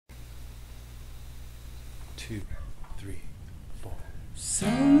2, 3, 4.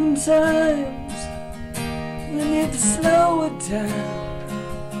 Sometimes we need to slow it down.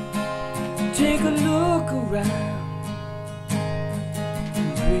 Take a look around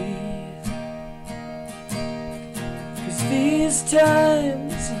and breathe. 'Cause these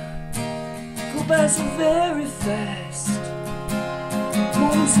times go by so very fast.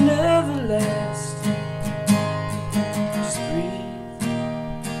 Moments never last. Just breathe.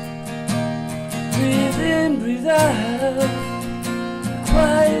 Breathe in, breathe out.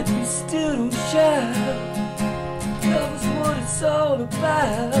 Quiet, be still, don't shout. Love is what it's all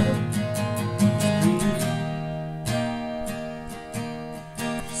about. Breathe.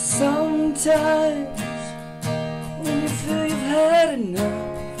 Sometimes when you feel you've had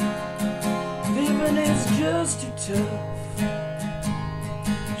enough, living is just too tough.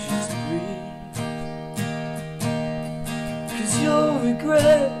 Just breathe. 'Cause you'll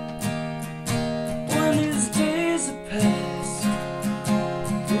regret when these days are past.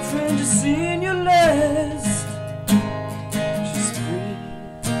 Your friend just seen your last. Just breathe.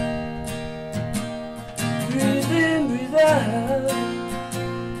 Breathe in, breathe out.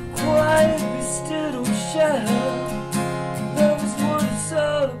 Quiet, be still, don't shout. Love is what it's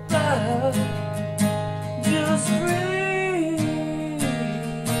all about. Just breathe.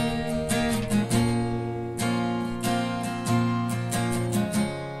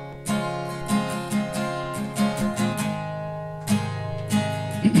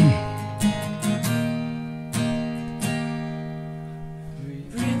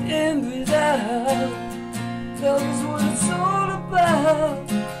 Breathe in, breathe out. Love is what it's all about.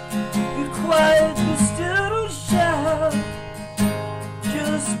 Be quiet, be still, don't shout.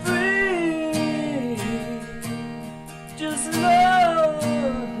 Just breathe. Just love.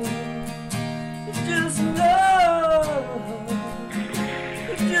 Just love.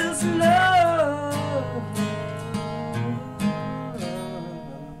 Just love.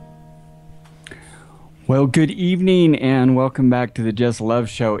 Well, good evening and welcome back to the Just Love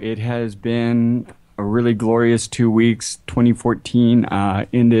Show. It has been a really glorious 2 weeks. 2014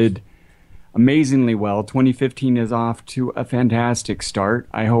 ended amazingly well. 2015 is off to a fantastic start.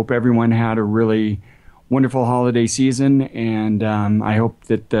 I hope everyone had a really wonderful holiday season, and I hope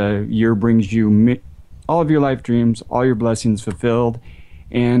that the year brings you all of your life dreams, all your blessings fulfilled.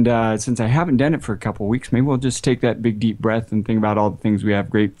 And since I haven't done it for a couple of weeks, maybe we'll just take that big deep breath and think about all the things we have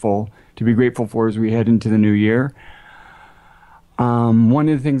to be grateful for as we head into the new year. One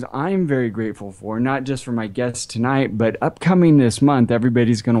of the things I'm very grateful for, not just for my guests tonight, but upcoming this month,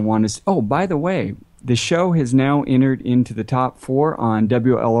 everybody's going to want to... Oh, by the way, the show has now entered into the top 4 on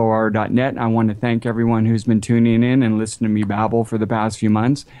WLOR.net. I want to thank everyone who's been tuning in and listening to me babble for the past few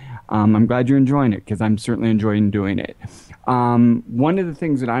months. I'm glad you're enjoying it, because I'm certainly enjoying doing it. One of the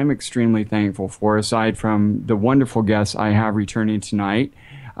things that I'm extremely thankful for, aside from the wonderful guests I have returning tonight,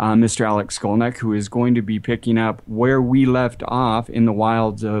 Mr. Alex Skolnick, who is going to be picking up where we left off in the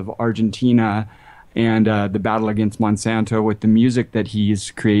wilds of Argentina and the battle against Monsanto with the music that he's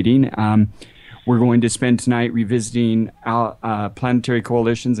creating. We're going to spend tonight revisiting Planetary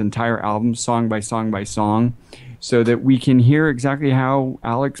Coalition's entire album, song by song by song, so that we can hear exactly how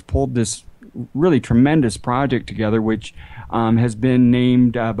Alex pulled this really tremendous project together, which has been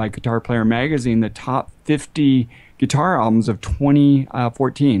named by Guitar Player Magazine the top 50 guitar albums of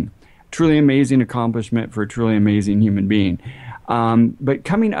 2014. Truly amazing accomplishment for a truly amazing human being. But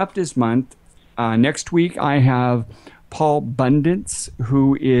coming up this month, next week, I have Paul Bundance,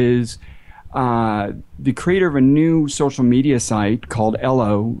 who is the creator of a new social media site called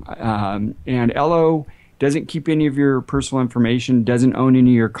Ello. And Ello doesn't keep any of your personal information, doesn't own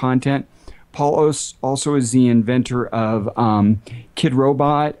any of your content. Paul also is the inventor of Kid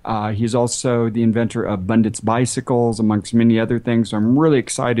Robot. He's also the inventor of Bundance Bicycles, amongst many other things. So I'm really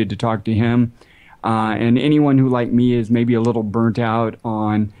excited to talk to him. And anyone who, like me, is maybe a little burnt out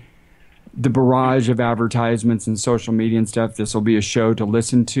on the barrage of advertisements and social media and stuff, this will be a show to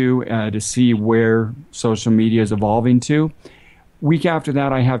listen to see where social media is evolving to. Week after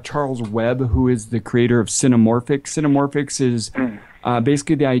that, I have Charles Webb, who is the creator of Cinemorphics. Cinemorphics is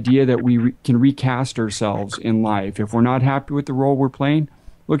basically the idea that we can recast ourselves in life. If we're not happy with the role we're playing,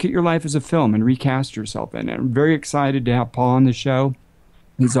 look at your life as a film and recast yourself in it. I'm very excited to have Paul on the show.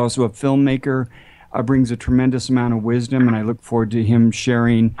 He's also a filmmaker, brings a tremendous amount of wisdom, and I look forward to him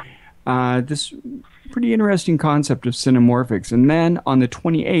sharing this pretty interesting concept of Cinemorphics. And then on the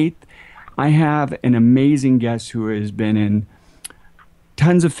 28th, I have an amazing guest who has been in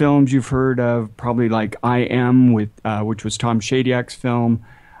tons of films you've heard of, probably like I Am, which was Tom Shadyack's film,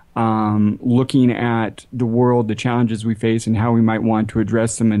 looking at the world, the challenges we face, and how we might want to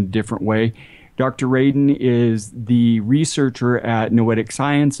address them in a different way. Dr. Radin is the researcher at Noetic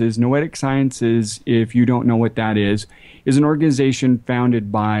Sciences. Noetic Sciences, if you don't know what that is an organization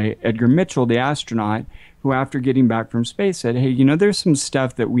founded by Edgar Mitchell, the astronaut, who after getting back from space said, hey, you know, there's some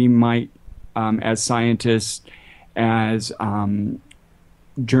stuff that we might, as scientists, as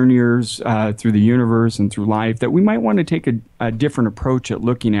journeyers through the universe and through life, that we might want to take a different approach at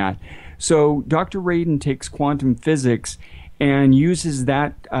looking at. So Dr. Radin takes quantum physics and uses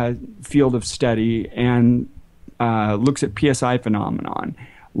that field of study and looks at PSI phenomenon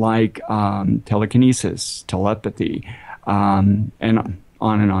like telekinesis, telepathy, and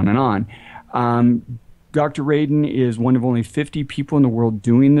on and on and on. Dr. Radin is one of only 50 people in the world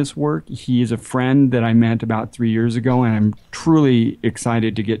doing this work. He is a friend that I met about 3 years ago, and I'm truly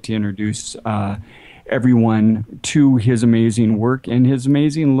excited to get to introduce everyone to his amazing work and his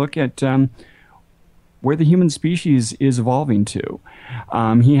amazing look at where the human species is evolving to.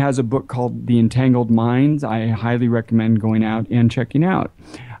 He has a book called The Entangled Minds. I highly recommend going out and checking out.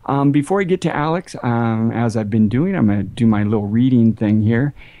 Before I get to Alex, as I've been doing, I'm going to do my little reading thing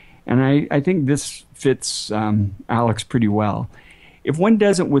here. And I think this fits Alex pretty well. If one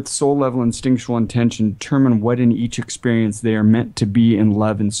doesn't with soul-level instinctual intention determine what in each experience they are meant to be in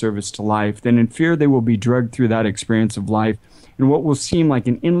love and service to life, then in fear they will be drugged through that experience of life in what will seem like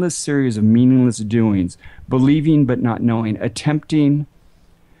an endless series of meaningless doings, believing but not knowing, attempting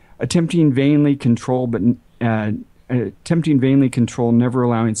vainly control, never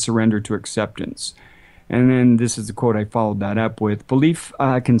allowing surrender to acceptance. And then this is the quote I followed that up with. Belief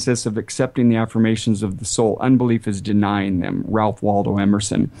consists of accepting the affirmations of the soul. Unbelief is denying them. Ralph Waldo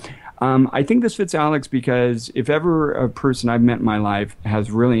Emerson. I think this fits Alex because if ever a person I've met in my life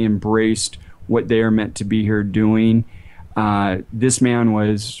has really embraced what they are meant to be here doing, this man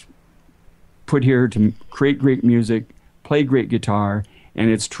was put here to create great music, play great guitar, and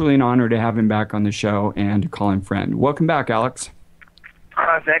it's truly an honor to have him back on the show and to call him friend. Welcome back, Alex.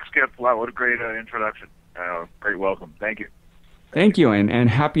 Thanks, Skip. Wow, what a great introduction. Great welcome. Thank you. Thank you, and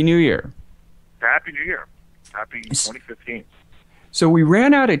Happy New Year. Happy New Year. Happy 2015. So we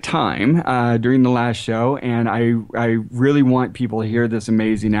ran out of time during the last show, and I really want people to hear this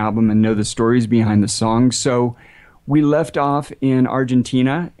amazing album and know the stories behind the songs. So we left off in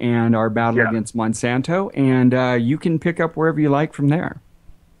Argentina and our battle against Monsanto, and you can pick up wherever you like from there.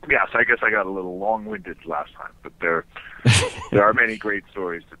 Yes, I guess I got a little long-winded last time, but there are many great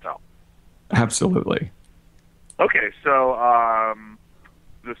stories to tell. Absolutely. Okay, so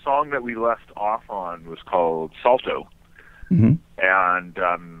the song that we left off on was called Salto, and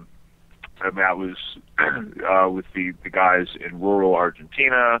that was with the guys in rural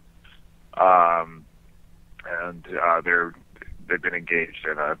Argentina, and they've been engaged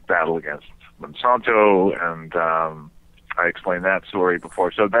in a battle against Monsanto, and I explained that story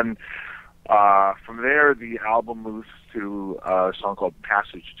before. So then from there, the album moves to a song called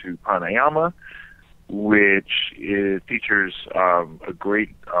Passage to Pranayama, which features a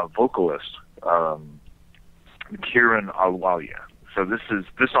great vocalist, Kiran Alwalia. So this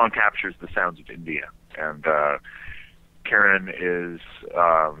song captures the sounds of India, and Kiran is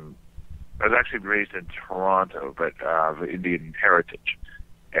was actually raised in Toronto, but of Indian heritage,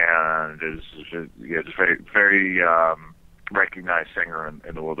 and is very very recognized singer in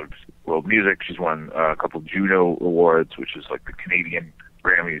the world of world music. She's won a couple Juno Awards, which is like the Canadian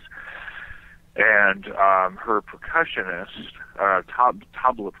Grammys. And her percussionist,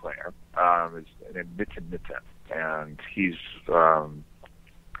 tabla player, is named Nitin Nitin, and he's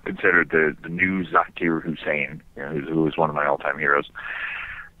considered the new Zakir Hussain, who is one of my all-time heroes.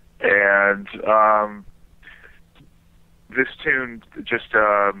 And this tune just,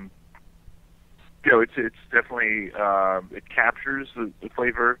 it's definitely it captures the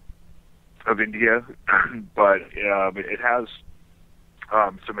flavor of India, but it has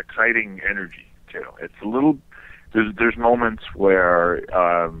some exciting energy too. It's a little. There's moments where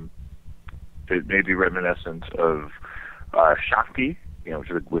it may be reminiscent of Shakti,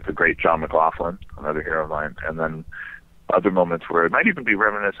 with the great John McLaughlin, another hero of mine, and then other moments where it might even be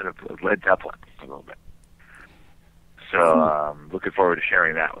reminiscent of Led Zeppelin a little bit. So looking forward to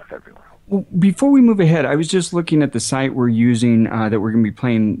sharing that with everyone. Well, before we move ahead, I was just looking at the site we're using that we're going to be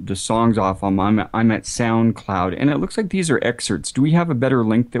playing the songs off on. I'm at SoundCloud, and it looks like these are excerpts. Do we have a better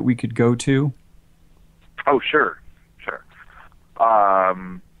link that we could go to? Oh, sure.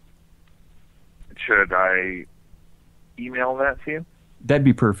 Should I email that to you? That'd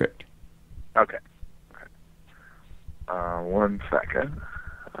be perfect. Okay. 1 second.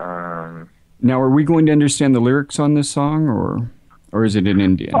 Now, are we going to understand the lyrics on this song, or is it in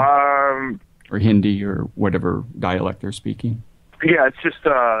Indian? Or Hindi, or whatever dialect they're speaking? Yeah, it's just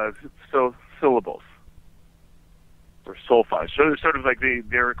so syllables, or solfa. So it's sort of like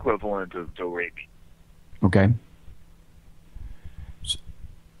their equivalent of do re mi. Okay. So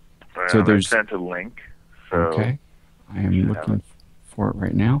I there's sent a link. So okay. I am looking for it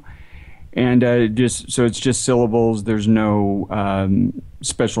right now. And it's just syllables. There's no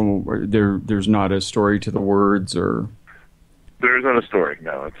special. There's not a story to the words, or there isn't a story.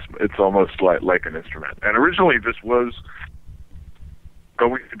 No, it's almost like an instrument. And originally, this was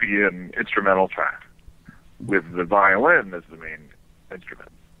going to be an instrumental track with the violin as the main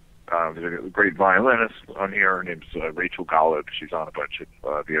instrument. There's a great violinist on here. Her name's Rachel Golub. She's on a bunch of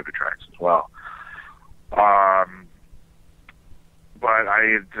the other tracks as well. But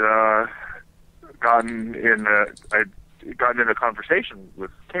I had gotten in a conversation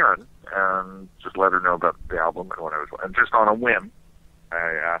with Karen and just let her know about the album and what I was. And just on a whim,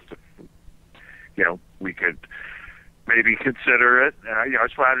 I asked if we could maybe consider it. And I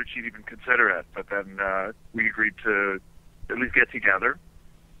was flattered she'd even consider it. But then we agreed to at least get together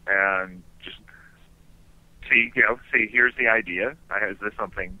and just see, here's the idea. Is this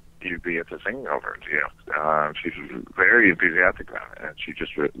something you'd be into singing over? She's very enthusiastic about it, and she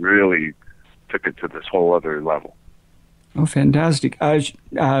just really took it to this whole other level. Oh, fantastic.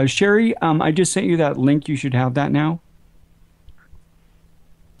 Sherry, I just sent you that link. You should have that now.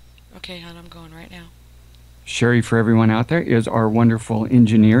 Okay, hon, I'm going right now. Sherry, for everyone out there, is our wonderful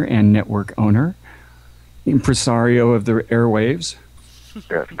engineer and network owner, impresario of the airwaves.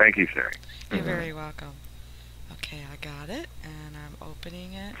 Yes, thank you, Sherry. You're very welcome. Okay, I got it, and I'm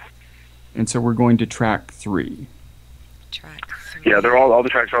opening it. And so we're going to track 3. Track 3. Yeah, they're all the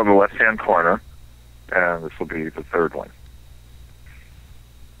tracks are on the left-hand corner, and this will be the third one.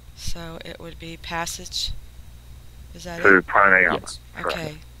 So it would be Passage. Is that So it? pranayama. Yes.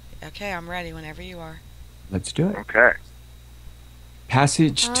 Okay. Okay, I'm ready whenever you are. Let's do it. Okay.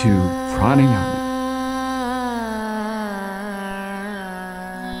 Passage to pranayama.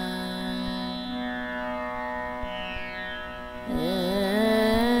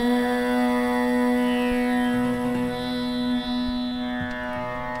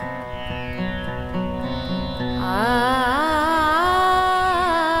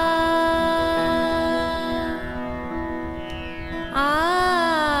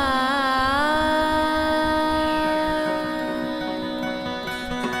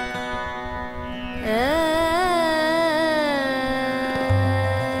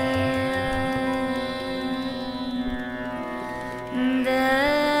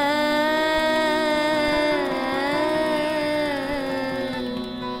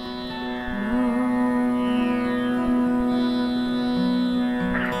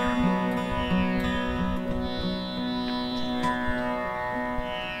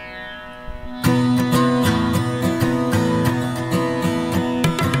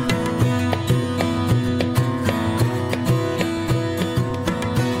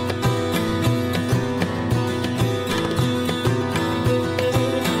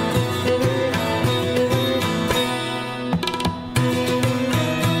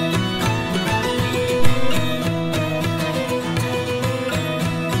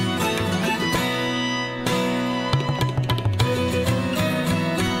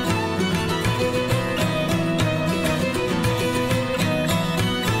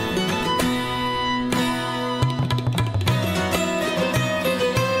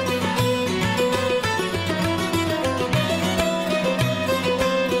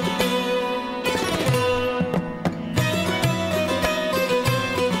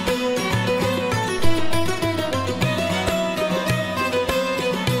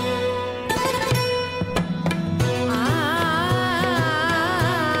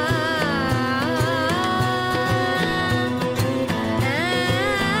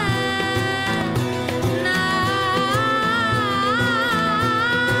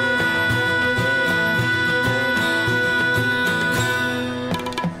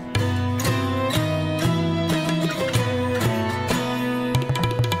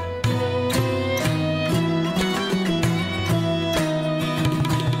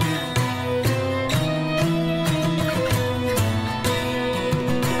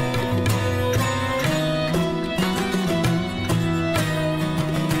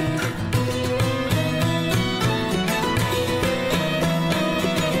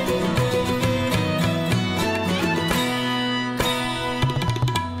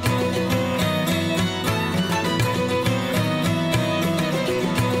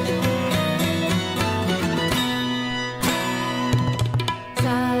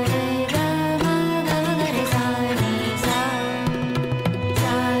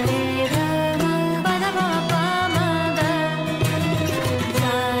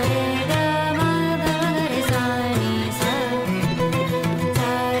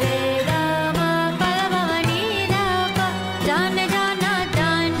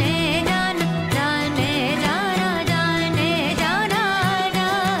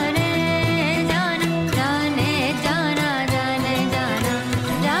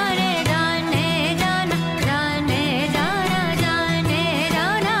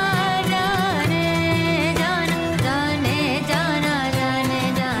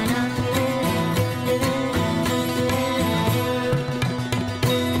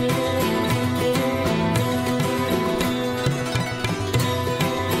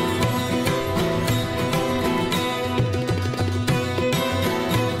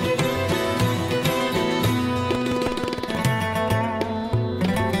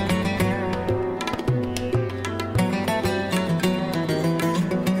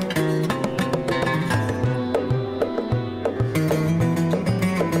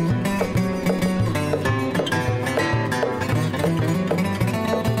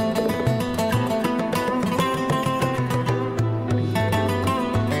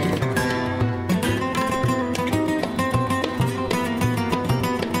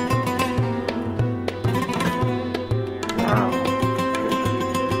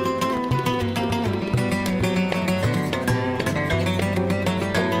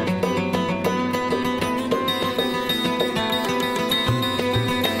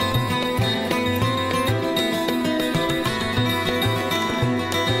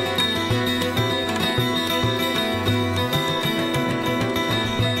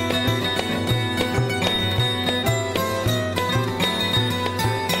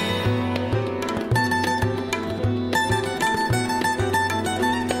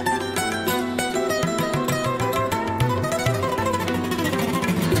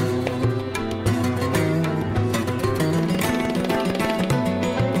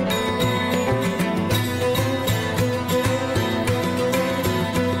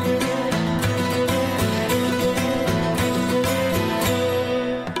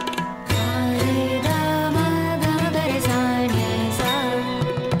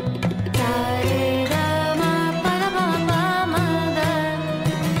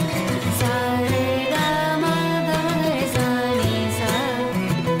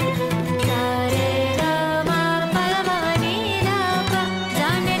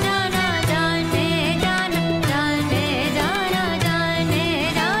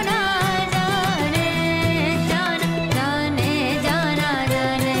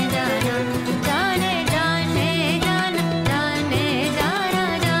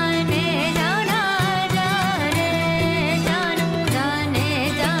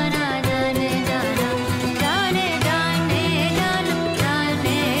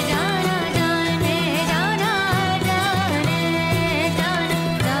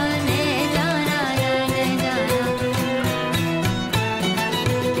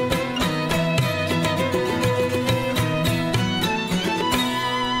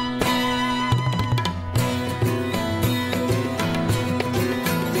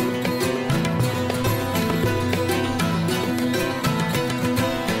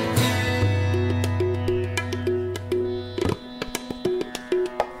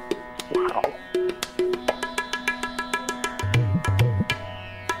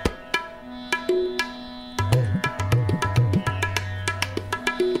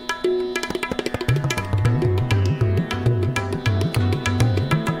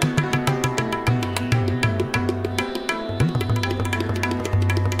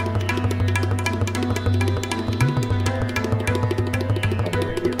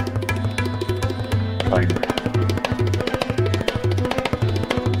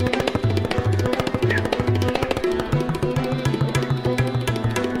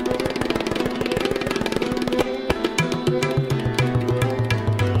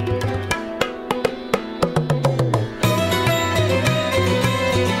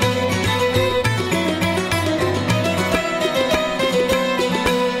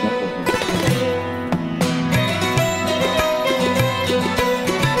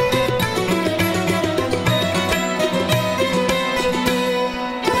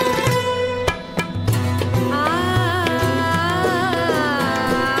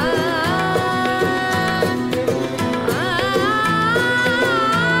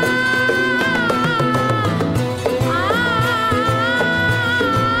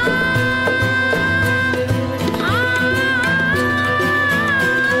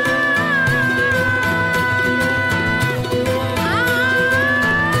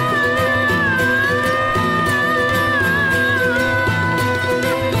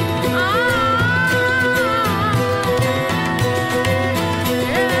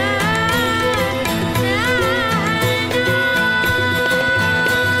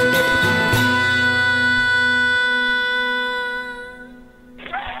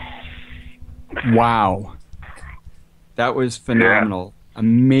 Wow. That was phenomenal. Yeah.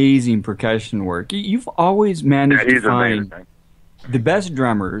 Amazing percussion work. You've always managed to find the best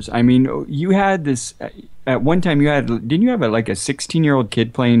drummers. I mean, you had this at one time. Didn't you have like a 16-year-old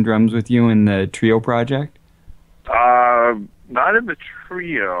kid playing drums with you in the trio project? Not in the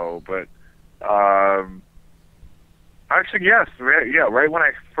trio, but actually, yes. Right when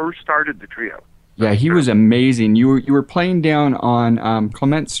I first started the trio. Yeah, he was amazing. You were playing down on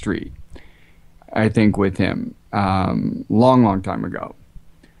Clement Street, I think, with him long time ago.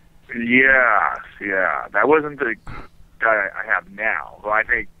 Yeah. That wasn't the guy I have now. Well, I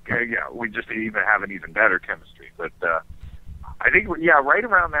think we just even have an even better chemistry. But I think right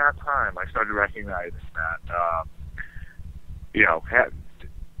around that time, I started recognizing that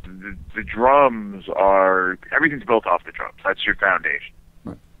the drums are everything's built off the drums. That's your foundation.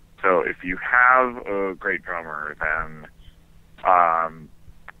 Right. So if you have a great drummer, then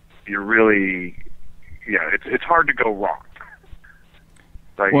you're really it's hard to go wrong.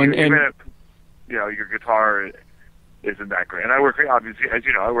 Like even if your guitar isn't that great, and I work obviously, as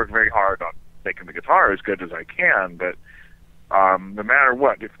you know, I work very hard on making the guitar as good as I can. But no matter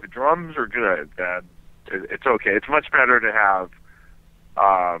what, if the drums are good, then it's okay. It's much better to have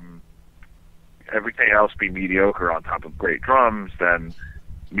everything else be mediocre on top of great drums than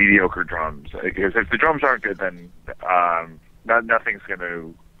mediocre drums. Because if the drums aren't good, then nothing's going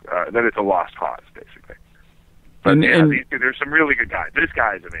to. Then it's a lost cause, basically. But there's some really good guys. This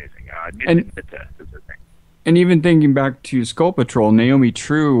guy is amazing. And even thinking back to Skull Patrol, Naomi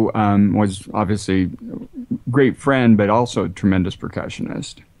True was obviously a great friend, but also a tremendous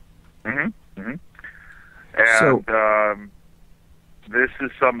percussionist. Mm-hmm. Mm-hmm. And this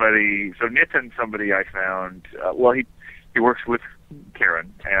is somebody. So Nitin's somebody I found. He works with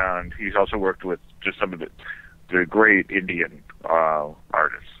Karen, and he's also worked with just some of the great Indian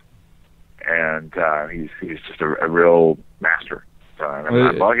artists. And he's just a real master.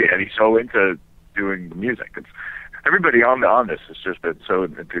 I'm lucky, and he's so into doing the music. Everybody on this has just been so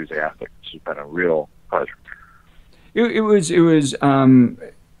enthusiastic. It's just been a real pleasure. It was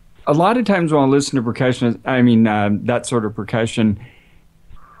a lot of times when I listen to percussion, that sort of percussion,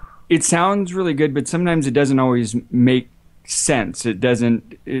 it sounds really good, but sometimes it doesn't always make sense. It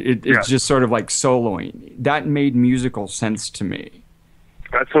doesn't. It's just sort of like soloing. That made musical sense to me.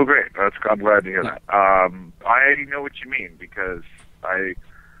 That's so great. I'm glad to hear that. I know what you mean because I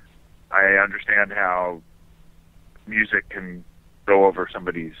understand how music can go over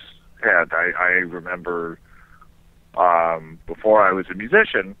somebody's head. I remember before I was a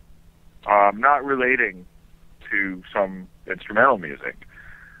musician, not relating to some instrumental music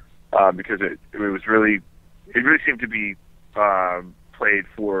because it really seemed to be played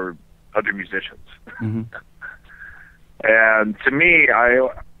for other musicians. Mm-hmm. And to me, I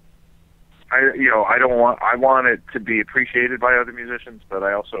want it to be appreciated by other musicians, but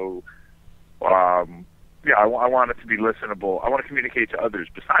I also, I want it to be listenable. I want to communicate to others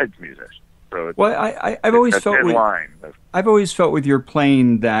besides musicians. So I've always felt with your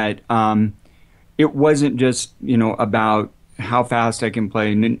playing that it wasn't just about how fast I can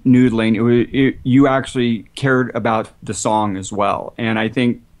play noodling. You actually cared about the song as well, and I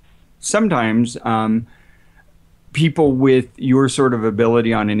think sometimes. People with your sort of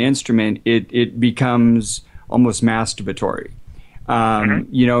ability on an instrument, it becomes almost masturbatory.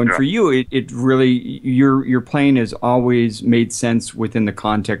 For you, it really your playing has always made sense within the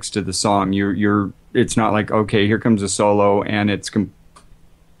context of the song. It's not like, okay, here comes a solo and it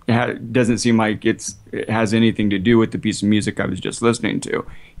doesn't seem like it has anything to do with the piece of music I was just listening to.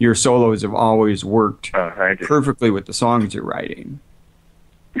 Your solos have always worked perfectly with the songs you're writing.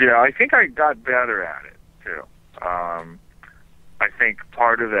 Yeah, I think I got better at it too. I think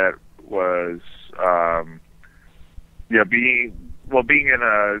part of that was, being in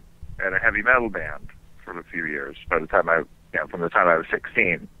a heavy metal band for a few years. From the time I was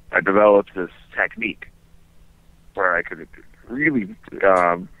 16, I developed this technique where I could really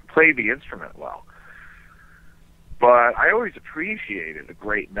play the instrument well. But I always appreciated a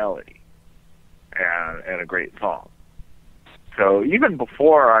great melody and a great song. So even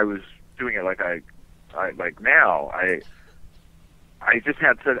before I was doing it like now, I just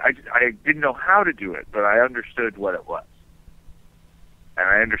had to. I didn't know how to do it, but I understood what it was, and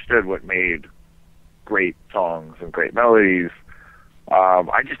I understood what made great songs and great melodies.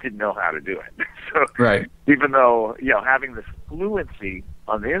 I just didn't know how to do it. So even though having this fluency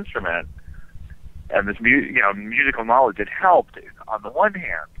on the instrument and this musical knowledge, it helped on the one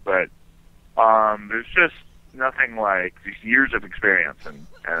hand, but there's just nothing like these years of experience and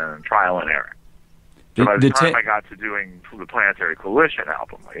trial and error. So by the time I got to doing the Planetary Coalition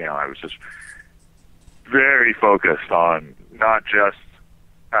album, I was just very focused on not just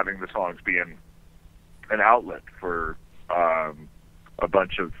having the songs be an outlet for a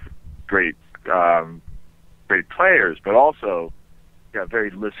bunch of great players, but also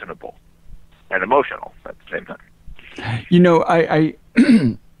very listenable and emotional at the same time. You know, I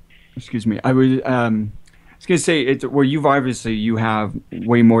excuse me. I was going to say, you have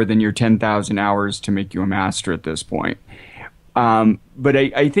way more than your 10,000 hours to make you a master at this point. But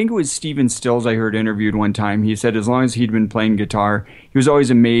I think it was Stephen Stills I heard interviewed one time. He said as long as he'd been playing guitar, he was always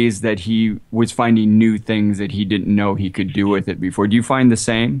amazed that he was finding new things that he didn't know he could do with it before. Do you find the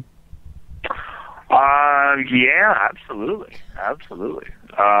same? Yeah, absolutely.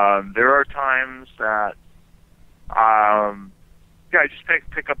 There are times that, I just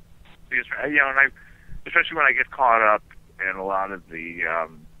pick up the instrument, and especially when I get caught up in a lot of the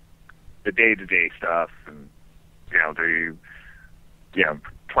day-to-day stuff, and the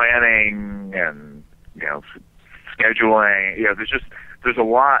planning and scheduling. There's a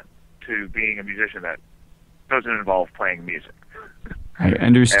lot to being a musician that doesn't involve playing music. I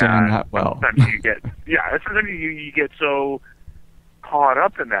understand that well. Sometimes you get so caught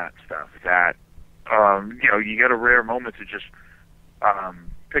up in that stuff that you get a rare moment to just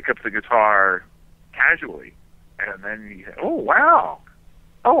pick up the guitar casually, and then you say, "Oh wow,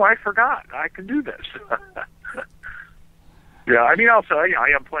 I forgot I can do this." Yeah, I mean, also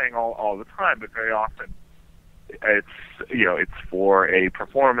I am playing all the time, but very often it's for a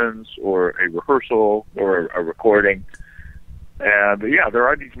performance or a rehearsal or a recording. And there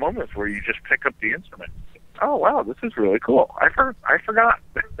are these moments where you just pick up the instrument. Oh wow, this is really cool. I forgot.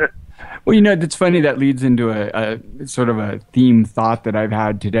 Well, it's funny that leads into a sort of a theme thought that I've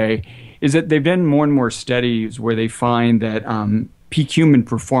had today, is that they've done more and more studies where they find that peak human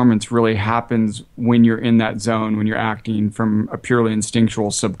performance really happens when you're in that zone, when you're acting from a purely instinctual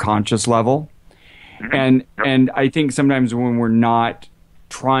subconscious level. Mm-hmm. And I think sometimes when we're not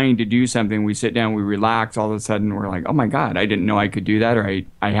trying to do something, we sit down, we relax, all of a sudden we're like, oh my God, I didn't know I could do that, or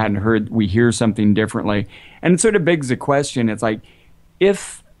I hadn't heard, we hear something differently. And it sort of begs the question, it's like,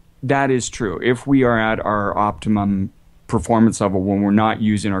 if that is true, if we are at our optimum performance level when we're not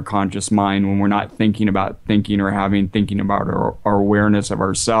using our conscious mind, when we're not thinking about thinking about our awareness of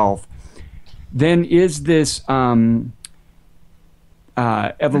ourself, then is this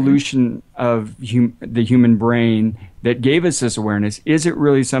evolution of the human brain that gave us this awareness, is it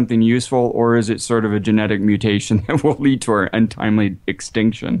really something useful, or is it sort of a genetic mutation that will lead to our untimely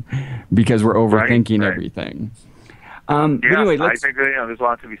extinction because we're overthinking everything? Anyway, I think there's a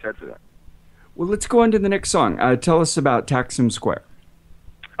lot to be said to that. Well, let's go on to the next song. Tell us about Taksim Square.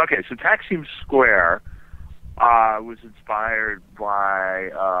 Okay, so Taksim Square was inspired by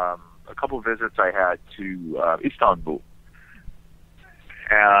a couple of visits I had to Istanbul.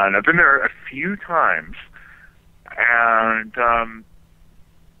 And I've been there a few times. And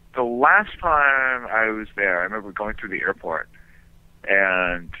the last time I was there, I remember going through the airport.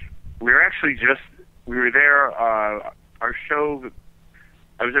 And we were there, our show,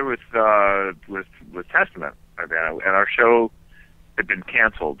 I was there with Testament, and our show had been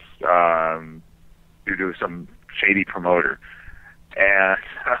canceled due to some shady promoter. And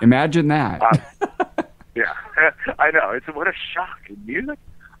imagine that. Yeah, I know. What a shock in music.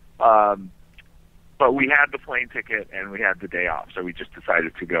 But we had the plane ticket and we had the day off, so we just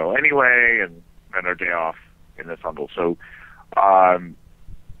decided to go anyway, and spend our day off in Istanbul. So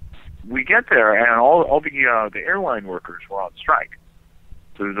we get there, and all the airline workers were on strike.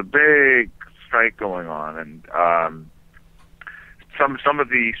 So there's a big strike going on, and some of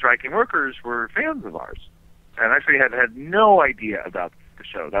the striking workers were fans of ours, and actually had no idea about the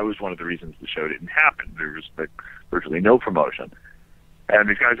show. That was one of the reasons the show didn't happen. There was virtually no promotion, and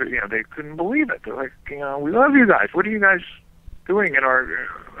these guys were, they couldn't believe it. They're like, we love you guys. What are you guys doing in our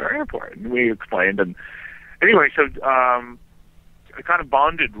airport? And we explained, and anyway, so I kind of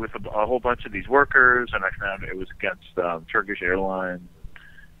bonded with a whole bunch of these workers, and I found it was against Turkish Airlines.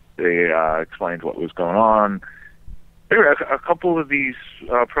 They explained what was going on. Anyway, a couple of these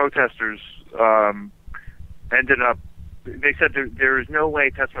protesters ended up, they said there is no way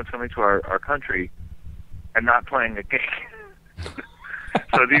Testament's coming to our country and not playing a gig.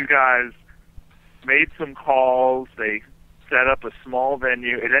 So these guys made some calls. They set up a small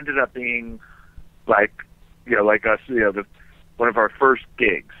venue. It ended up being like us, one of our first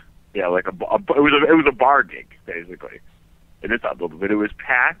gigs. Yeah, it was a bar gig basically. It is unbelievable, but it was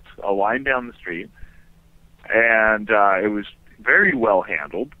packed, a line down the street, and it was very well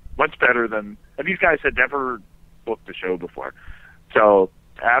handled, much better than. And these guys had never booked the show before, so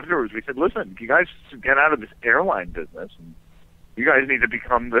afterwards we said, "Listen, if you guys get out of this airline business and You guys need to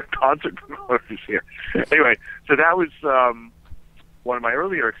become the concert promoters here. Anyway, so that was one of my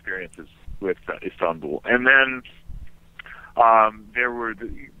earlier experiences with Istanbul. And then there were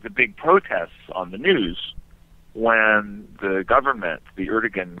the big protests on the news when the government, the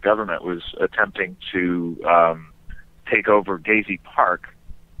Erdogan government, was attempting to take over Gezi Park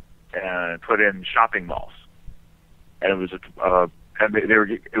and put in shopping malls. And it was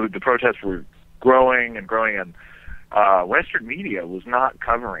the protests were growing and growing, and Western media was not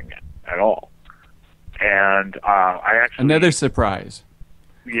covering it at all. And I actually... Another surprise.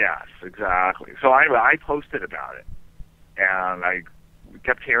 Yes, exactly. So I posted about it, and I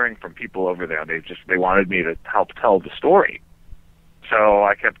kept hearing from people over there. They wanted me to help tell the story. So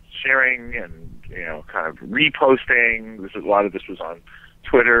I kept sharing and kind of reposting. A lot of this was on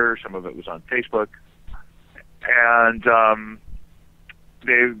Twitter. Some of it was on Facebook, and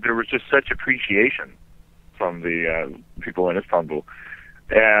there was just such appreciation from the people in Istanbul.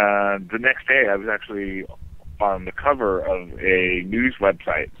 And the next day, I was actually on the cover of a news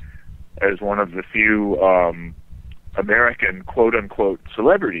website as one of the few American quote-unquote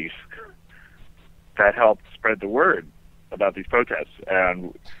celebrities that helped spread the word about these protests.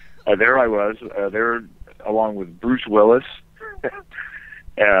 And there I was, there along with Bruce Willis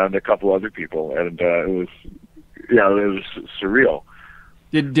and a couple other people, and it was surreal.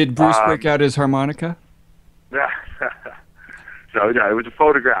 Did Bruce break out his harmonica? So it was a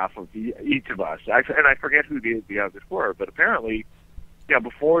photograph of each of us, and I forget who the others were, but apparently,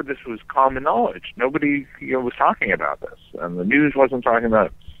 before this was common knowledge, nobody was talking about this, and the news wasn't talking about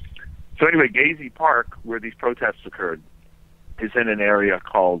it. So anyway, Gezi Park, where these protests occurred, is in an area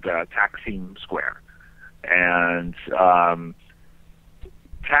called Taksim Square, and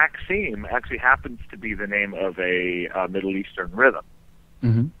Taksim actually happens to be the name of a Middle Eastern rhythm.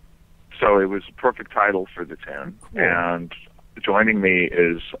 Mm-hmm. So it was a perfect title for the tune. Cool. And joining me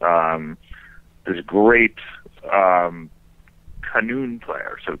is this great kanun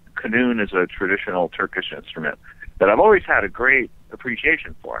player. So kanun is a traditional Turkish instrument that I've always had a great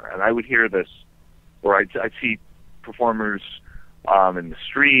appreciation for. And I would hear this, or I'd see performers in the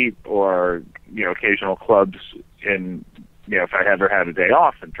street, or occasional clubs in if I ever had a day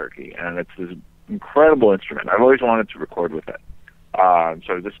off in Turkey. And it's this incredible instrument. I've always wanted to record with it.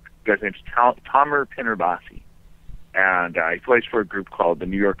 So this guy's name's Tamer Pinerbasi, and he plays for a group called the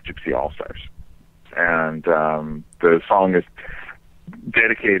New York Gypsy All-Stars. And the song is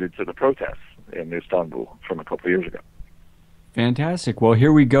dedicated to the protests in Istanbul from a couple of years ago. Fantastic. Well,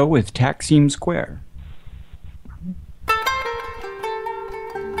 here we go with Taksim Square.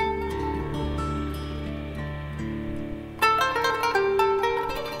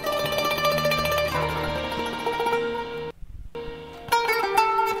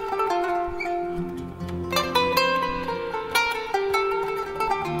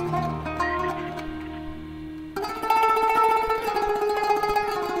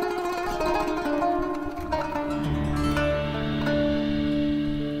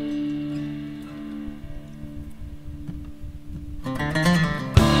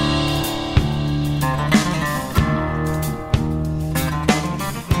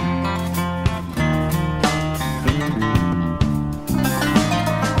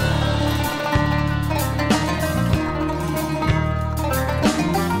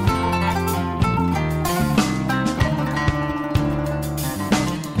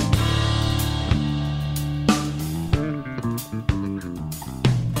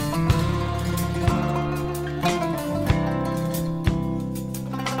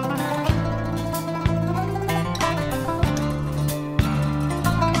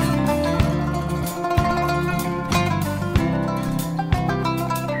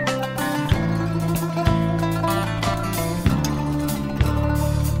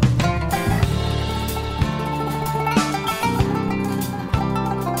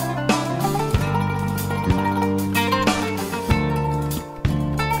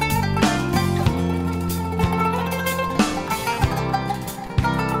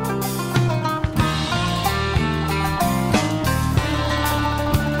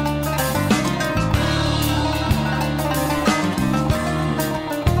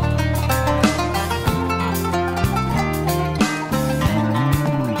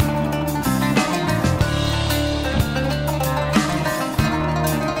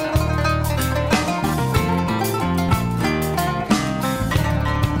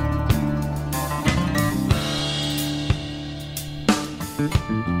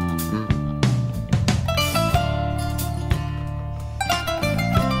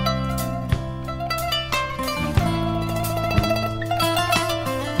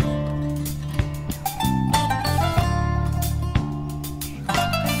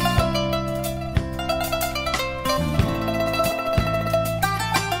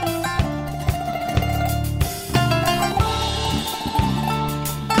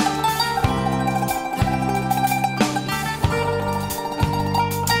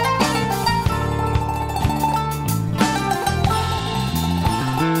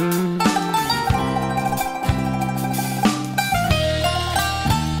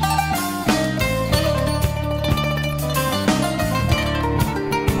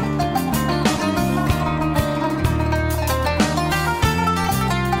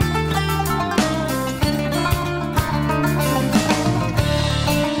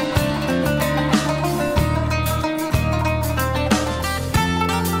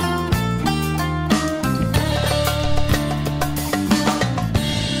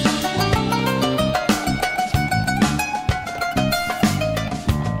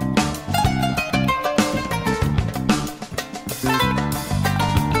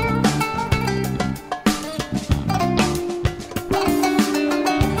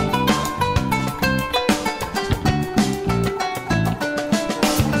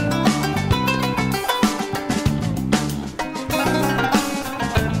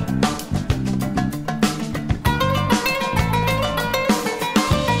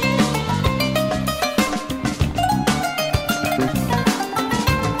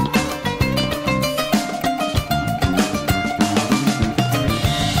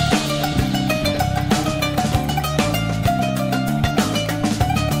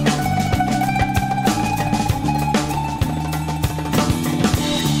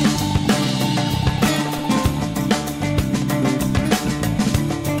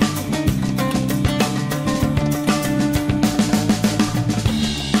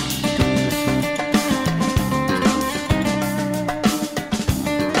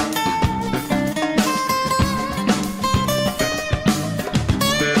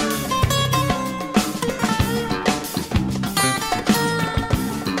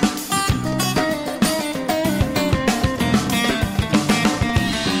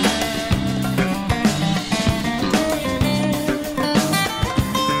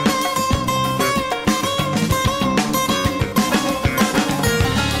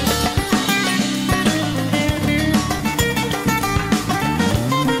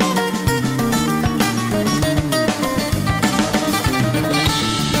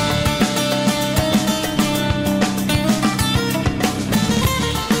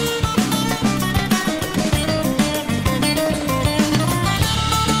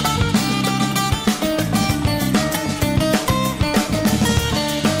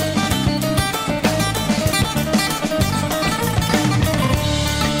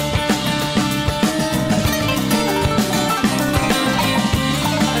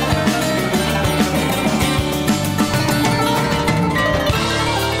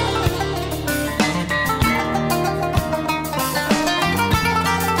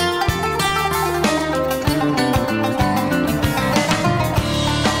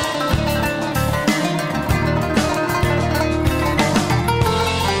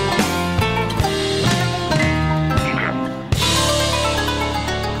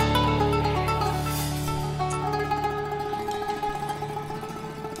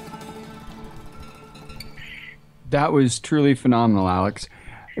 That was truly phenomenal, Alex.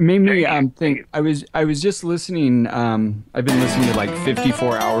 It made me think. I was just listening. I've been listening to like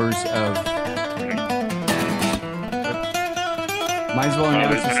 54 hours of. Might as well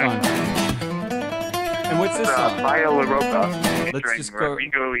announce the song. And what's this song? Playa La Roca. Let's just go.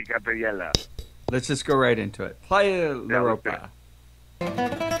 Rodrigo y Gabriela. Let's just go right into it. Playa La Roca.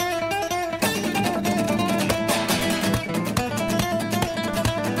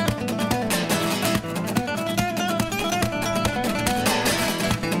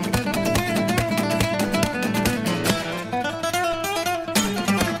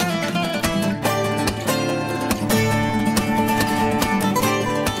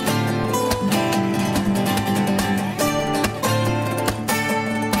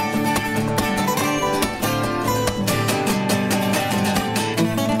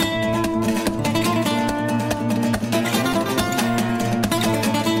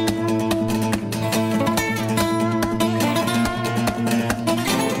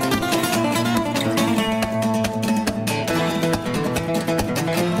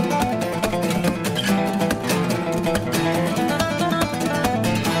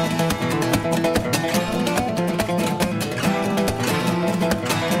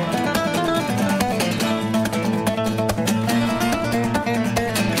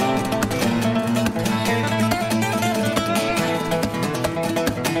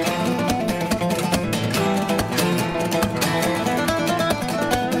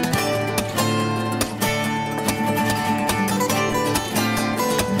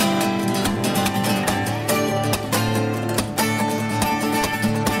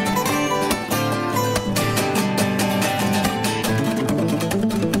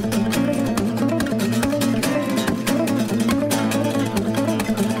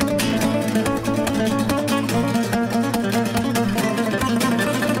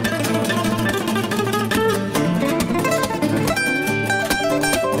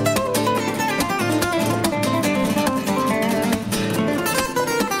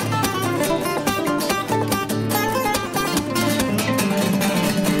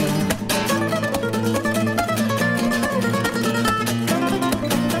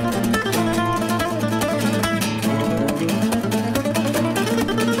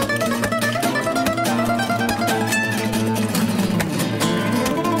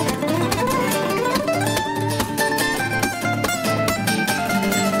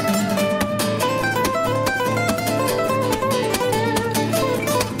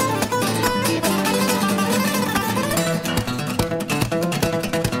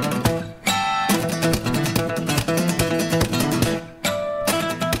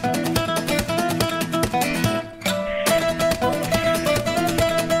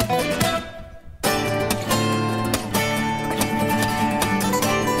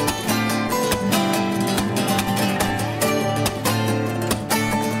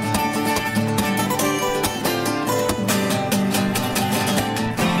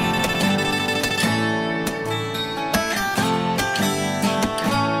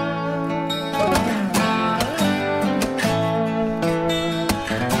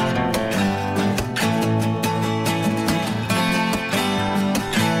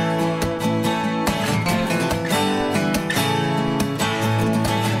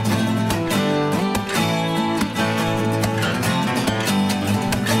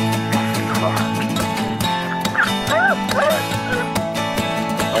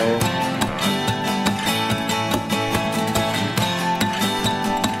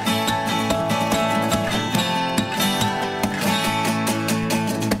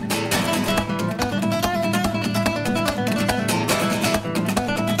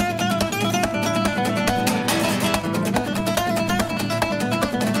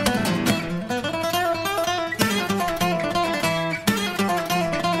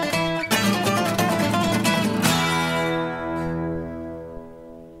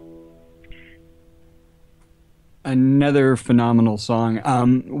 Another phenomenal song.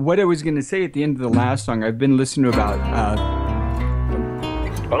 What I was going to say at the end of the last song, I've been listening to about...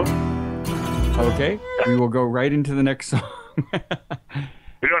 Okay, we will go right into the next song.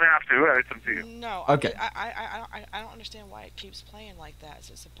 We don't have to. It's up to you. No. Okay. I don't understand why it keeps playing like that.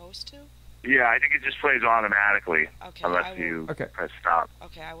 Is it supposed to? Yeah, I think it just plays automatically unless you press stop.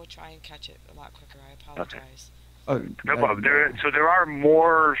 Okay, I will try and catch it a lot quicker. I apologize. No problem. There are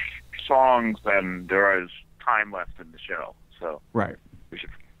more songs than there is time left in the show, so we should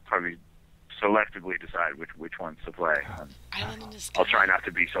probably selectively decide which ones to play. I'll try not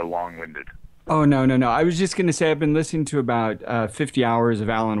to be so long-winded. Oh, no. I was just going to say I've been listening to about 50 hours of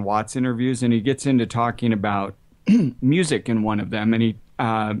Alan Watts interviews, and he gets into talking about music in one of them, and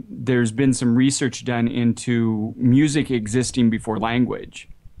there's been some research done into music existing before language.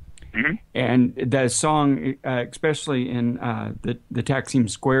 Mm-hmm. And the song, especially in the Taksim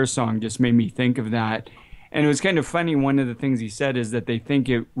Square song, just made me think of that. And it was kind of funny. One of the things he said is that they think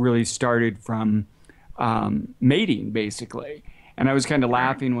it really started from mating, basically. And I was kind of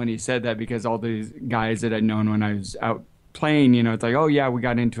laughing when he said that, because all these guys that I'd known when I was out playing, you know, it's like, oh yeah, we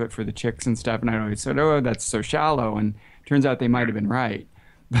got into it for the chicks and stuff. And I always said, oh, that's so shallow. And turns out they might have been right.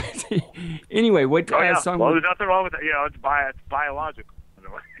 But anyway, what song? Well, there's nothing wrong with it. You know, it's biological.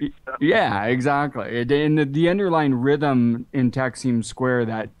 Yeah, exactly. And the underlying rhythm in Taksim Square,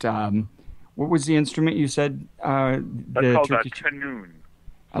 that what was the instrument you said? That's called a qanun.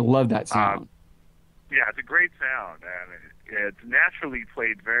 I love that sound. Yeah, it's a great sound, and it's naturally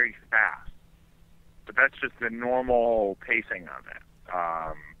played very fast. But that's just the normal pacing of it.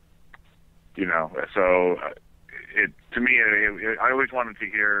 You know, so to me, I always wanted to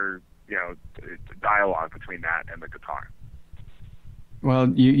hear, you know, the dialogue between that and the guitar. Well,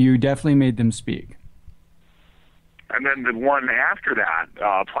 you definitely made them speak. And then the one after that,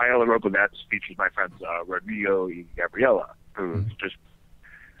 Paella Robonet, features my friends Rodrigo and Gabriela, who's just,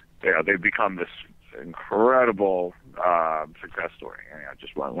 you know, they've become this incredible success story. You know,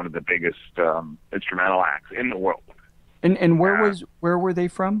 just one of the biggest instrumental acts in the world. And where were they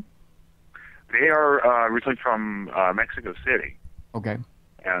from? They are originally from Mexico City. Okay.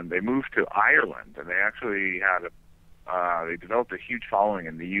 And they moved to Ireland, and they actually had they developed a huge following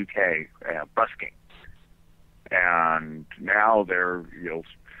in the UK, busking. And now you'll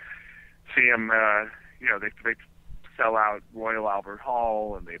see them, you know, they sell out Royal Albert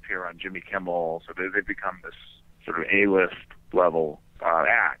Hall, and they appear on Jimmy Kimmel. So they've become this sort of A-list level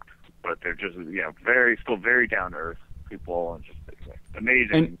act, but they're just, you know, still very down to earth people, and just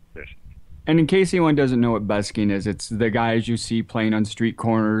amazing musicians. And in case anyone doesn't know what busking is, it's the guys you see playing on street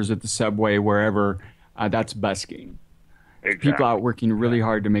corners, at the subway, wherever. That's busking. Exactly. People out working really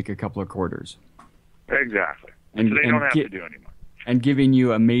hard to make a couple of quarters. Exactly. And so they don't have to do anymore. And giving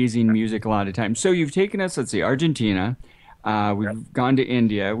you amazing music a lot of times. So you've taken us, let's see, Argentina. We've gone to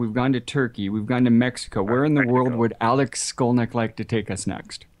India. We've gone to Turkey. We've gone to Mexico. Where in the world would Alex Skolnick like to take us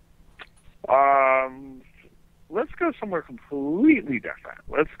next? Let's go somewhere completely different.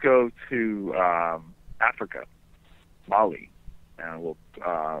 Let's go to Africa, Mali, and we'll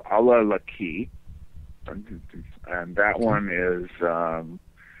Ala Laki, and that one is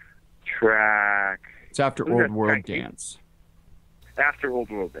track. It's after Old World Dance. After Old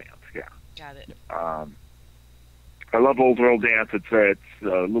World Dance, yeah. Got it. I love Old World Dance. It's a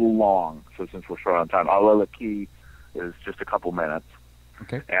little long, so since we're short on time, Ala Laki is just a couple minutes.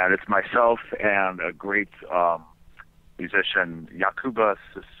 Okay. And it's myself and a great musician, Yakuba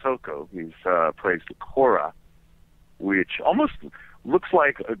Sissoko. He plays the kora, which almost looks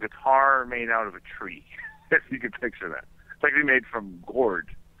like a guitar made out of a tree, if you can picture that. It's actually made from gourd.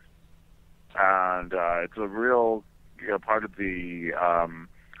 And it's a real part of the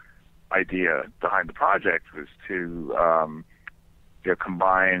idea behind the project was to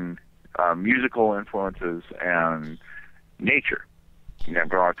combine musical influences and nature.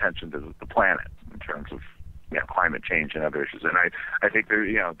 Draw attention to the planet in terms of climate change and other issues. And I think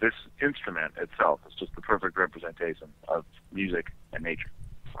that this instrument itself is just the perfect representation of music and nature.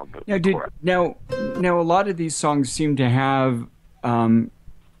 Now a lot of these songs seem to have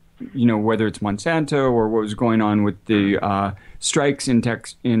whether it's Monsanto or what was going on with the strikes in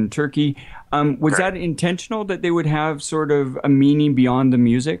Turkey. Was that intentional that they would have sort of a meaning beyond the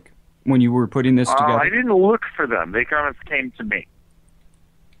music when you were putting this together? I didn't look for them. They kind of came to me.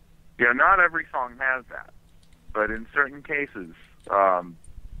 Not every song has that, but in certain cases, there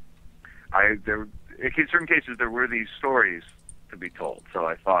were these stories to be told. So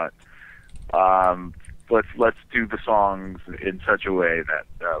I thought, let's do the songs in such a way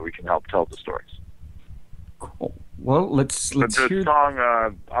that we can help tell the stories. Cool. Well, let's the hear song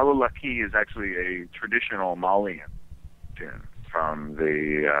Ala Laki is actually a traditional Malian tune from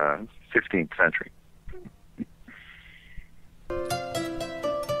the 15th century.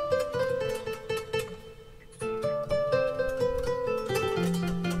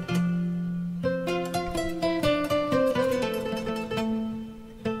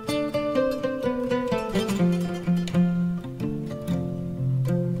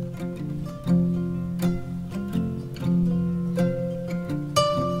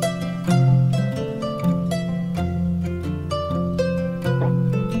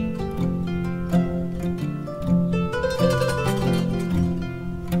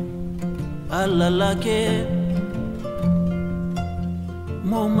 Alalake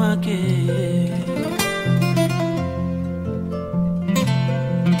Momake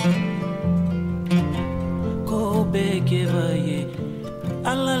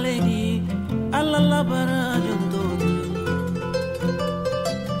la bara jondoti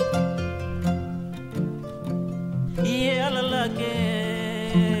ye ala la ke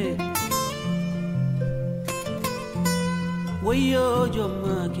wayo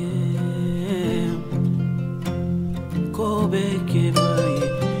jomake kobe ke bay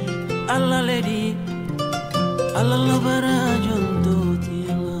ala lady ala la bara jondoti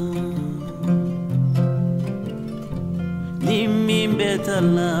nimmi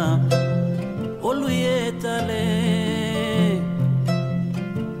betala oluyetale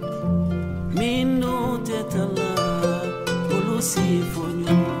minu tetala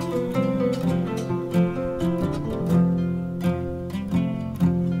olusifonyo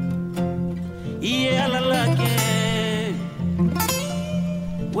iye alalake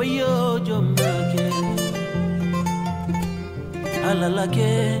wayo jomake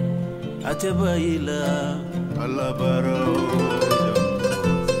alalake atebaila alabaro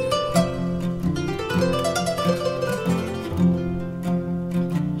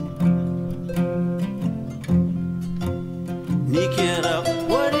nikera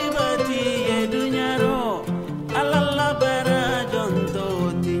waribati edunyaro alala bara jonto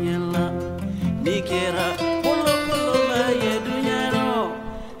tinyala nikera polo polo ba edunyaro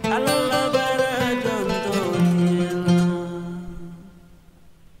alala bara jonto tinyala.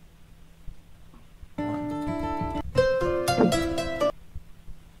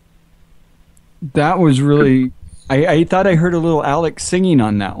 That was really. I thought I heard a little Alex singing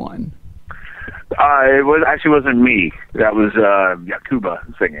on that one. It wasn't me. That was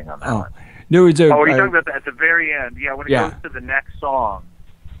Yakuba singing on that one. No, it's you're talking about that at the very end. Yeah, when it goes to the next song,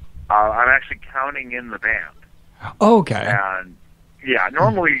 I'm actually counting in the band. Oh, okay. And yeah,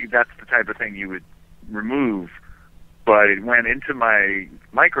 normally that's the type of thing you would remove, but it went into my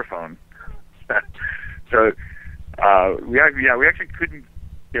microphone. So we actually couldn't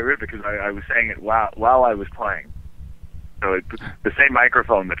get rid of it because I was saying it while I was playing. So the same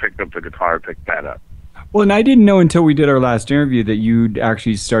microphone that picked up the guitar picked that up. Well, and I didn't know until we did our last interview that you'd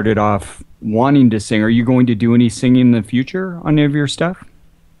actually started off wanting to sing. Are you going to do any singing in the future on any of your stuff?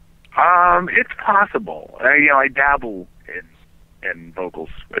 It's possible. I dabble in vocals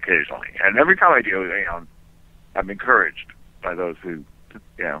occasionally, and every time I do, I'm encouraged by those who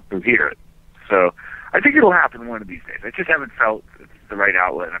hear it. So I think it'll happen one of these days. I just haven't felt it's the right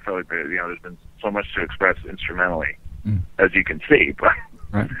outlet, and I feel like there's been so much to express instrumentally, as you can see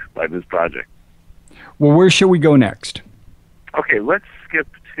by this project. Well, where shall we go next? Okay, let's skip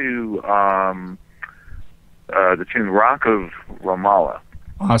to the tune "Rock of Ramallah."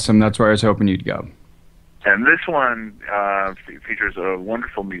 Awesome. That's where I was hoping you'd go. And this one features a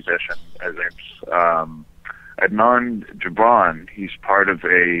wonderful musician. His name's Adnan Gibran. He's part of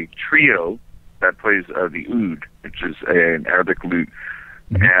a trio that plays the oud, which is an Arabic lute.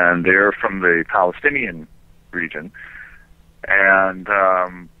 And they're from the Palestinian region. And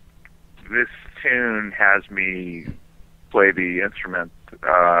this tune has me play the instrument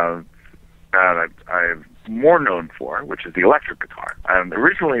that I'm more known for, which is the electric guitar.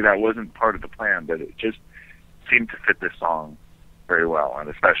 Originally, that wasn't part of the plan, but it just seemed to fit this song very well, and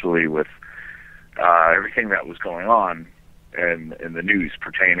especially with everything that was going on in the news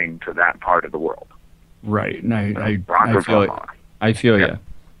pertaining to that part of the world. Right, and I feel it. I feel you.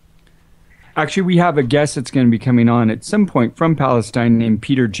 Actually, we have a guest that's going to be coming on at some point from Palestine named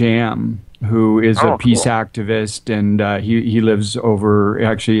Peter Jam, who is a peace activist, and he lives over,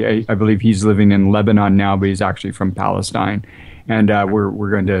 actually, I believe he's living in Lebanon now, but he's actually from Palestine. And we're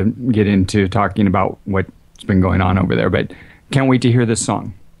going to get into talking about what's been going on over there, but can't wait to hear this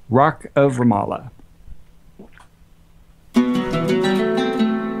song, Rock of Ramallah.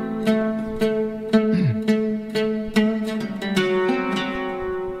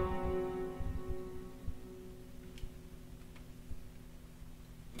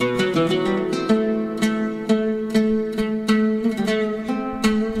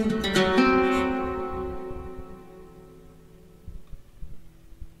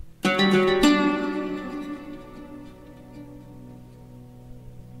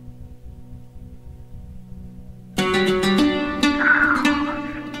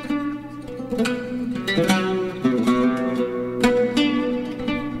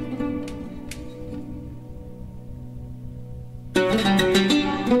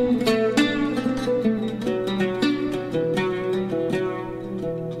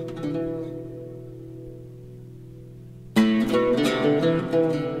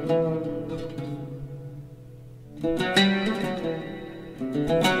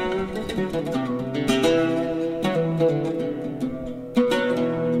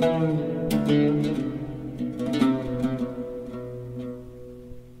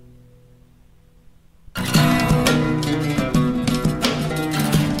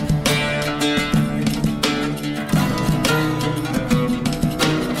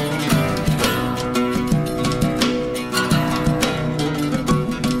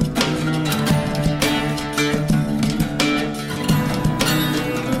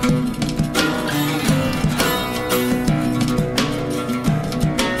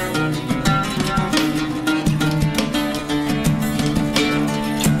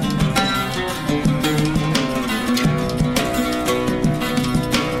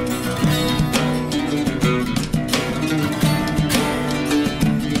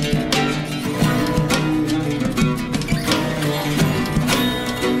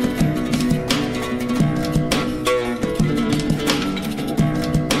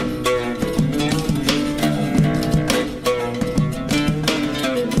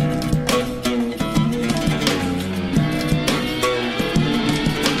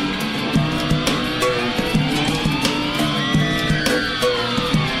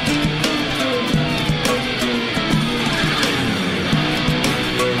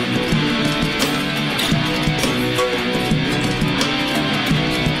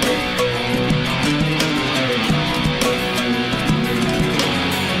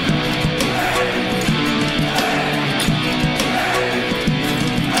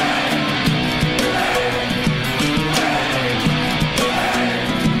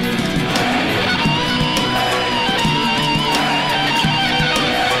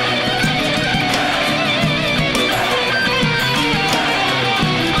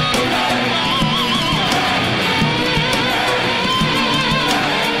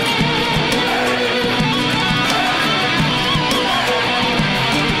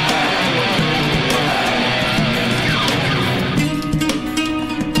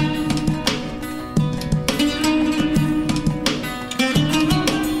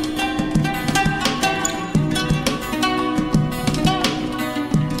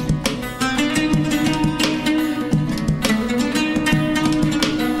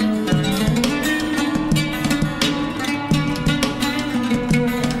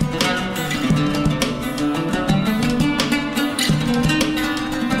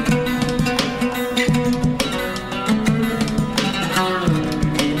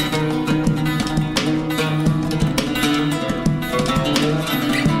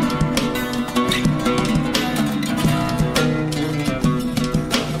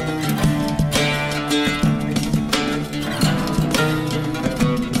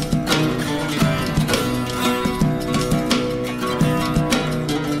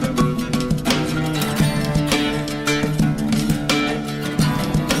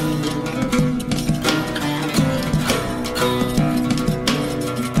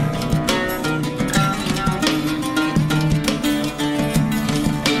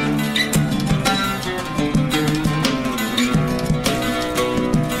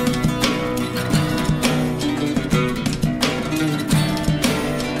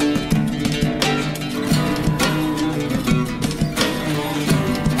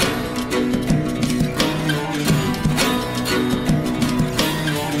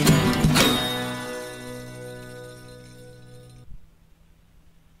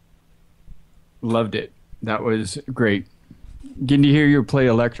 Loved it. That was great. Getting to hear you play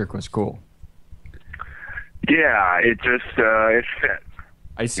electric was cool. Yeah, it just it fit.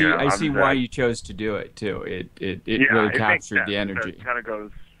 I see. I see why you chose to do it too. It really captured the energy. It kind of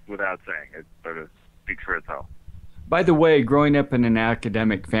goes without saying. It sort of speaks for itself. By the way, growing up in an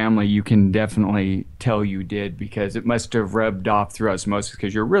academic family, you can definitely tell you did, because it must have rubbed off through osmosis,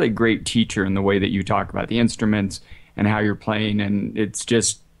 because you're a really great teacher in the way that you talk about the instruments and how you're playing, and it's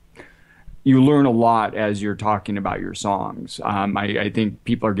just, you learn a lot as you're talking about your songs. I think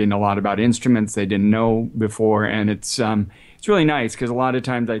people are getting a lot about instruments they didn't know before, and it's really nice, because a lot of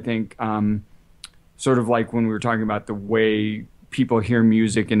times I think, sort of like when we were talking about the way people hear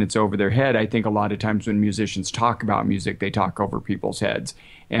music and it's over their head, I think a lot of times when musicians talk about music, they talk over people's heads.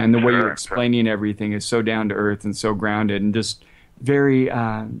 And the way you're explaining everything is so down to earth and so grounded and just very,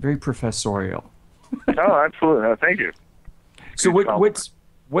 very professorial. Oh, absolutely. No, thank you. So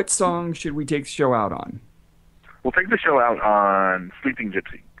what song should we take the show out on? We'll take the show out on Sleeping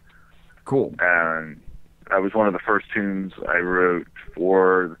Gypsy. Cool. And that was one of the first tunes I wrote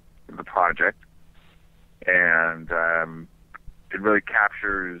for the project. And it really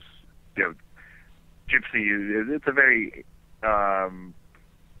captures, Gypsy. It's a very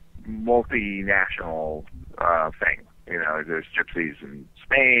multinational thing. There's gypsies in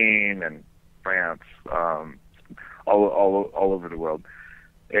Spain and France, all over the world.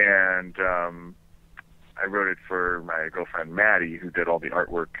 And I wrote it for my girlfriend Maddie, who did all the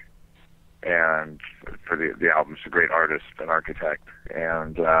artwork, and for the album. She's a great artist and architect,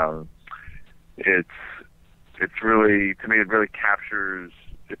 and it's really, to me, it really captures,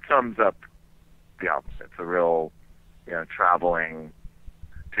 it sums up the album. It's a real, traveling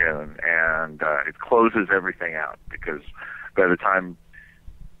tune, and it closes everything out, because by the time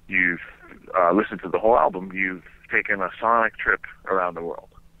you've listened to the whole album, you've taken a sonic trip around the world.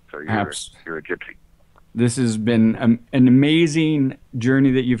 So you're a gypsy. This has been an amazing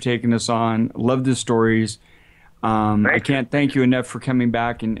journey that you've taken us on. Love the stories. I can't thank you enough for coming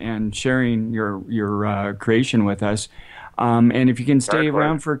back and sharing your creation with us. And if you can stay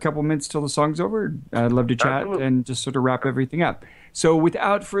around for a couple minutes till the song's over, I'd love to chat and just sort of wrap everything up. So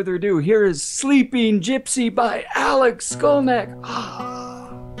without further ado, here is Sleeping Gypsy by Alex Skolnick.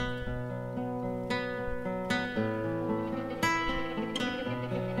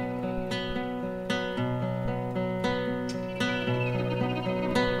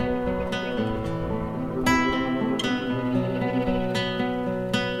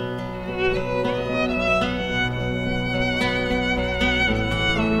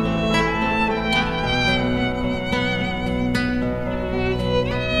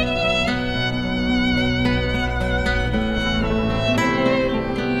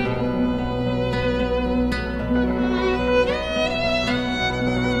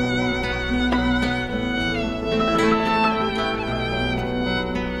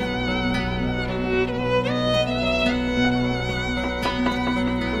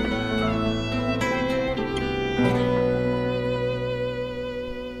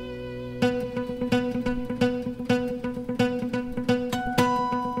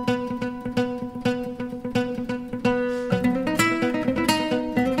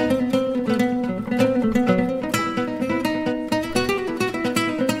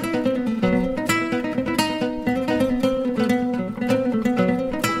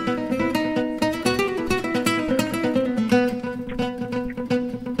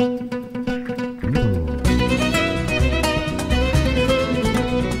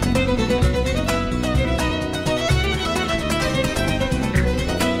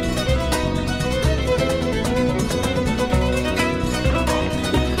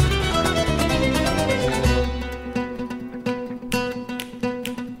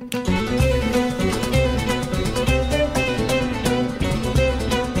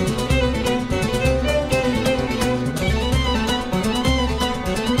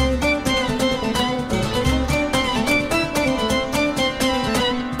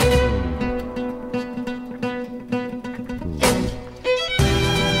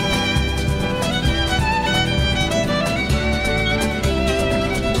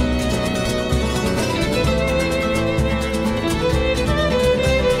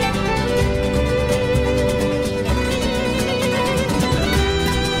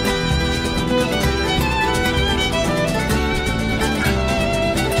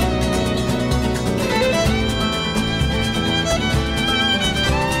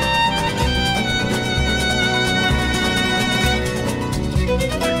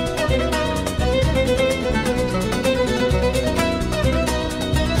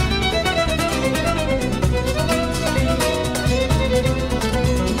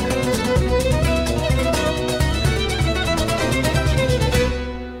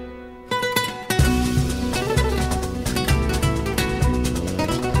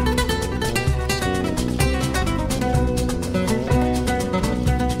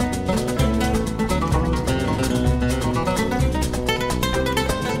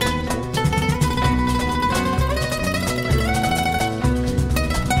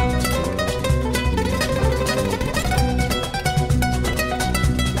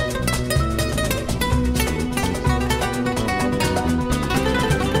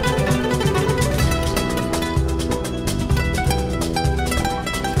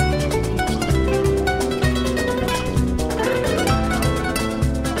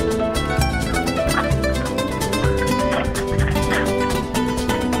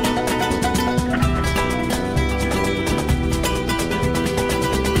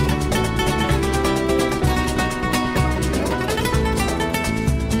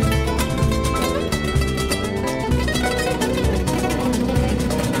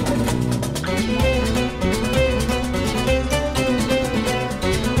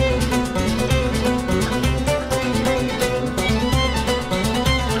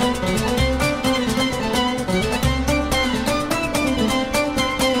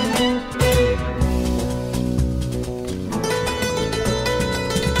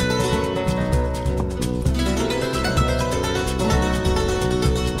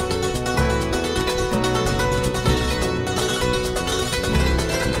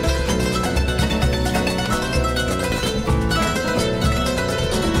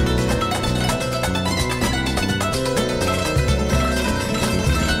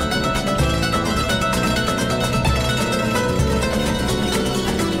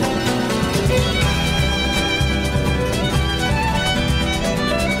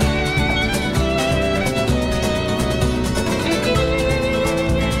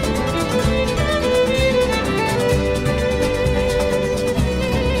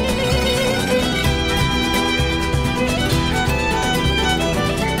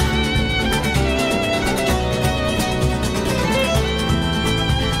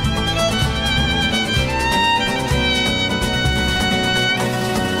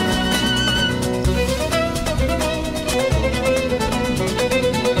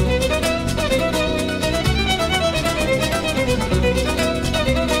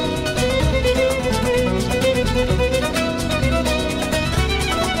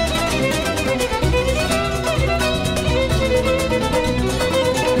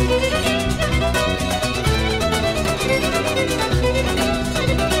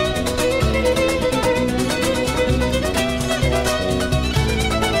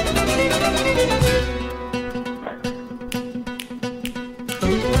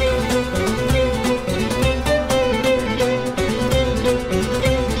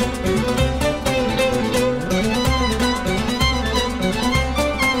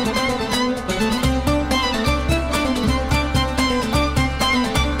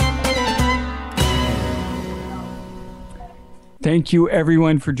 Thank you,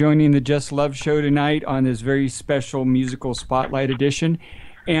 everyone, for joining the Just Love Show tonight on this very special musical spotlight edition.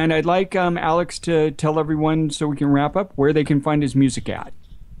 And I'd like Alex to tell everyone, so we can wrap up, where they can find his music at.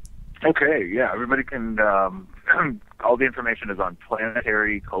 Okay, yeah, everybody can, all the information is on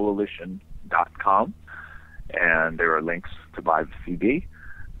planetarycoalition.com, and there are links to buy the CD,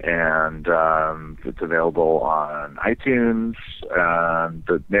 and it's available on iTunes.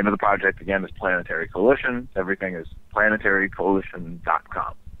 The name of the project, again, is Planetary Coalition. Everything is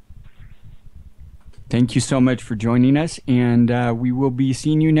planetarycoalition.com. Thank you so much for joining us, and we will be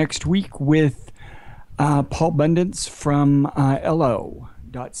seeing you next week with Paul Bundance from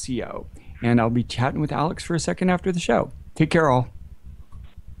LO.co. And I'll be chatting with Alex for a second after the show. Take care, all.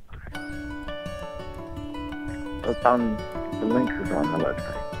 It's on, the link is on the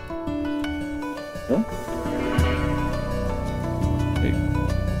website. Yeah?